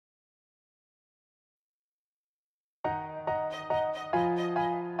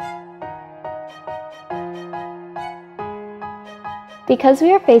Because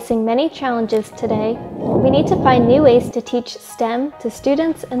we are facing many challenges today, we need to find new ways to teach STEM to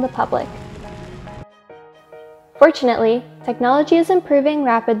students and the public. Fortunately, technology is improving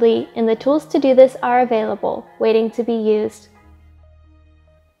rapidly and the tools to do this are available, waiting to be used.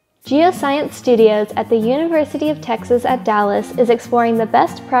 Geoscience Studios at the University of Texas at Dallas is exploring the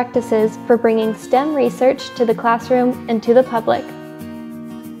best practices for bringing STEM research to the classroom and to the public.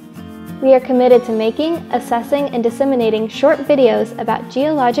 We are committed to making, assessing, and disseminating short videos about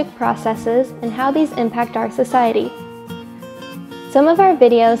geologic processes and how these impact our society. Some of our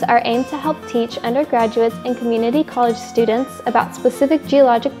videos are aimed to help teach undergraduates and community college students about specific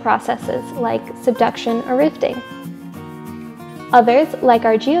geologic processes like subduction or rifting. Others, like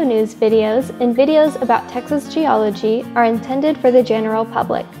our GeoNews videos and videos about Texas geology, are intended for the general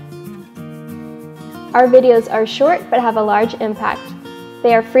public. Our videos are short but have a large impact.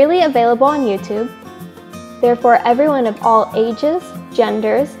 They are freely available on YouTube. Therefore, everyone of all ages,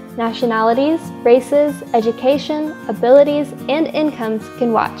 genders, nationalities, races, education, abilities, and incomes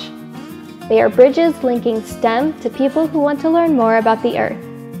can watch. They are bridges linking STEM to people who want to learn more about the Earth.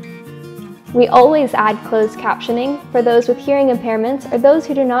 We always add closed captioning for those with hearing impairments or those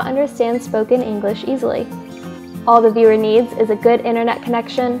who do not understand spoken English easily. All the viewer needs is a good internet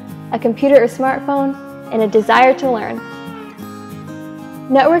connection, a computer or smartphone, and a desire to learn.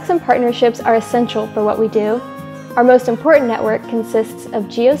 Networks and partnerships are essential for what we do. Our most important network consists of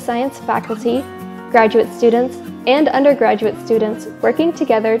geoscience faculty, graduate students, and undergraduate students working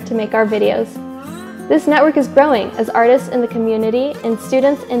together to make our videos. This network is growing as artists in the community and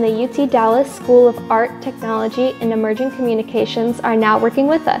students in the UT Dallas School of Art, Technology, and Emerging Communications are now working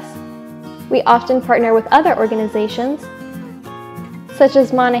with us. We often partner with other organizations, such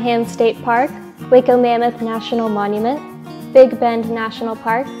as Monahan State Park, Waco Mammoth National Monument, Big Bend National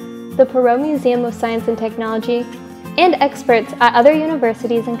Park, the Perot Museum of Science and Technology, and experts at other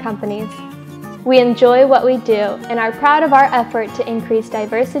universities and companies. We enjoy what we do and are proud of our effort to increase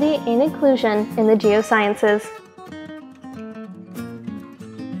diversity and inclusion in the geosciences.